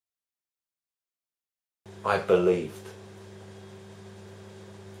I believed.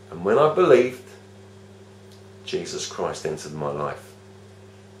 And when I believed, Jesus Christ entered my life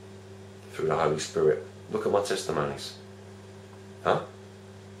through the Holy Spirit. Look at my testimonies. Huh?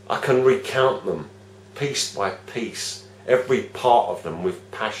 I can recount them piece by piece, every part of them with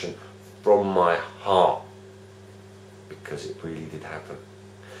passion from my heart, because it really did happen.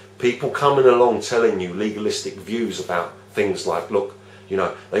 People coming along telling you legalistic views about things like, look, you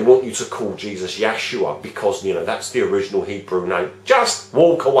know, they want you to call Jesus Yeshua because, you know, that's the original Hebrew name. Just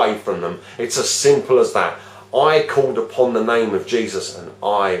walk away from them. It's as simple as that. I called upon the name of Jesus and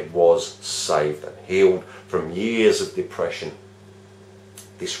I was saved and healed from years of depression.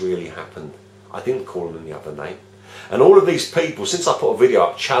 This really happened. I didn't call them the other name. And all of these people, since I put a video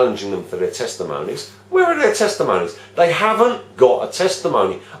up challenging them for their testimonies, where are their testimonies? They haven't got a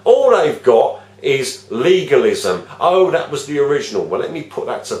testimony. All they've got is legalism. Oh, that was the original. Well, let me put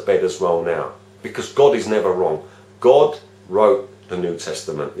that to bed as well now, because God is never wrong. God wrote the New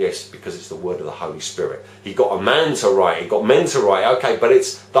Testament, yes, because it's the word of the Holy Spirit. He got a man to write, he got men to write, okay, but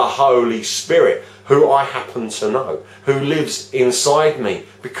it's the Holy Spirit, who I happen to know, who lives inside me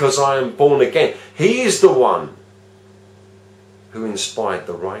because I am born again. He is the one who inspired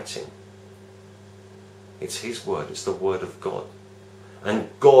the writing. It's his word, it's the word of God. And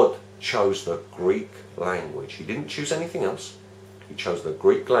God chose the Greek language. He didn't choose anything else. He chose the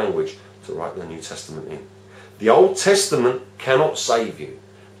Greek language to write the New Testament in. The Old Testament cannot save you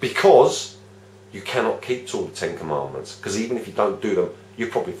because you cannot keep all the 10 Commandments, because even if you don't do them, you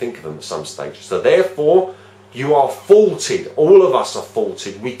probably think of them at some stage. So therefore, you are faulted. All of us are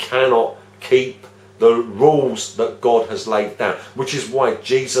faulted. We cannot keep the rules that God has laid down, which is why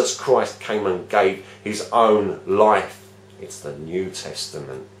Jesus Christ came and gave his own life. It's the New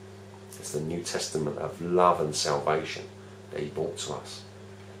Testament. It's the New Testament of love and salvation that he brought to us.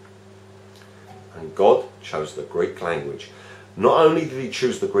 And God chose the Greek language. Not only did he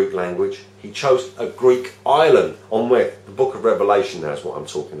choose the Greek language, he chose a Greek island on where the book of Revelation now is what I'm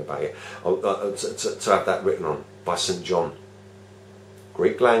talking about here, to have that written on by St. John.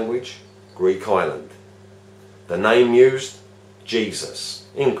 Greek language, Greek island. The name used, Jesus.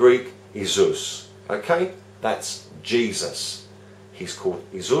 In Greek, Isus. Okay? That's Jesus. He's called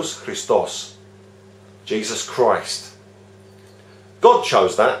Jesus Christos. Jesus Christ. God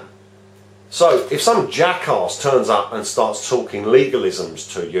chose that. So if some jackass turns up and starts talking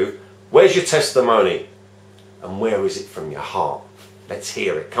legalisms to you, where's your testimony? And where is it from your heart? Let's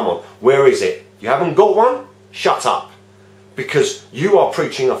hear it. Come on. Where is it? You haven't got one? Shut up. Because you are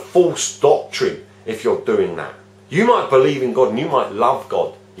preaching a false doctrine if you're doing that. You might believe in God and you might love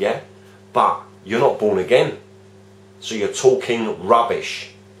God, yeah? But you're not born again. So you're talking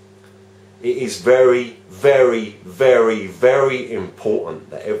rubbish. It is very, very, very, very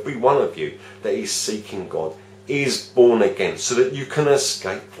important that every one of you that is seeking God is born again, so that you can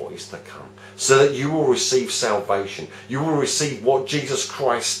escape what is to come, so that you will receive salvation. You will receive what Jesus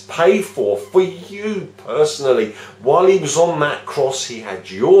Christ paid for you personally. While he was on that cross, he had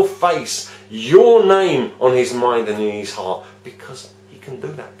your face, your name on his mind and in his heart, because he can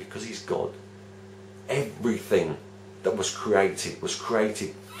do that, because he's God. Everything that was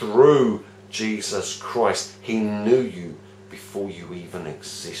created through Jesus Christ. He knew you before you even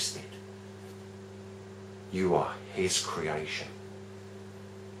existed. You are his creation.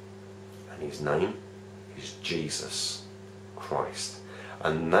 And his name is Jesus Christ.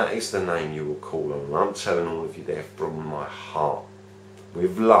 And that is the name you will call on. And I'm telling all of you there from my heart,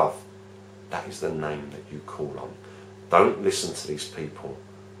 with love, that is the name that you call on. Don't listen to these people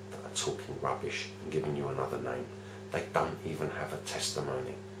that are talking rubbish and giving you another name. They don't even have a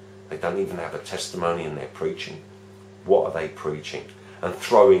testimony. They don't even have a testimony in their preaching. What are they preaching? And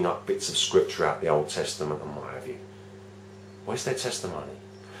throwing up bits of scripture out the Old Testament and what have you. Where's their testimony?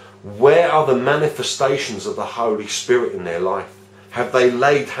 Where are the manifestations of the Holy Spirit in their life? Have they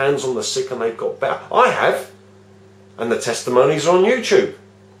laid hands on the sick and they've got better? I have. And the testimonies are on YouTube.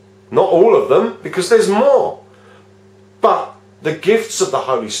 Not all of them, because there's more. But the gifts of the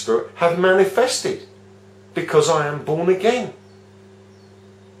Holy Spirit have manifested because I am born again.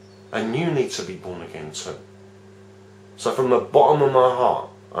 And you need to be born again too. So from the bottom of my heart,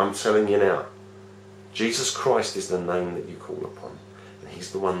 I'm telling you now, Jesus Christ is the name that you call upon. And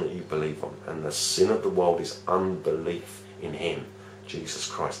he's the one that you believe on. And the sin of the world is unbelief in him, Jesus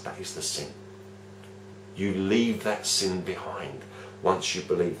Christ. That is the sin. You leave that sin behind once you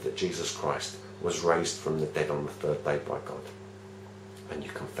believe that Jesus Christ was raised from the dead on the third day by God. And you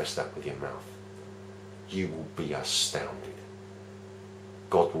confess that with your mouth. You will be astounded.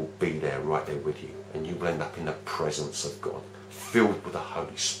 God will be there, right there with you. And you will end up in the presence of God, filled with the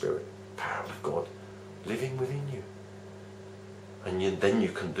Holy Spirit, power of God, living within you. And then you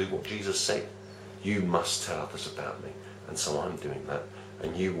can do what Jesus said. You must tell others about me. And so I'm doing that.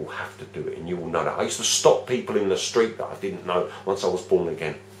 And you will have to do it. And you will know that. I used to stop people in the street that I didn't know once I was born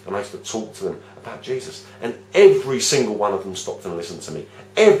again. And I used to talk to them about Jesus. And every single one of them stopped and listened to me.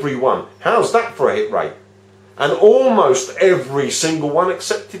 Every one. How's that for a hit rate? And almost every single one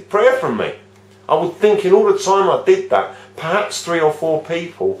accepted prayer from me. I would think in all the time I did that, perhaps 3 or 4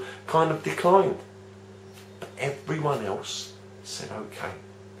 people kind of declined. But everyone else said okay.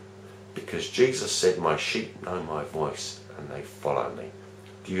 Because Jesus said, my sheep know my voice and they follow me.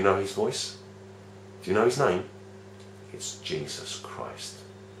 Do you know his voice? Do you know his name? It's Jesus Christ,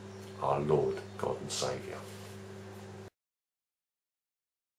 our Lord, God and Saviour.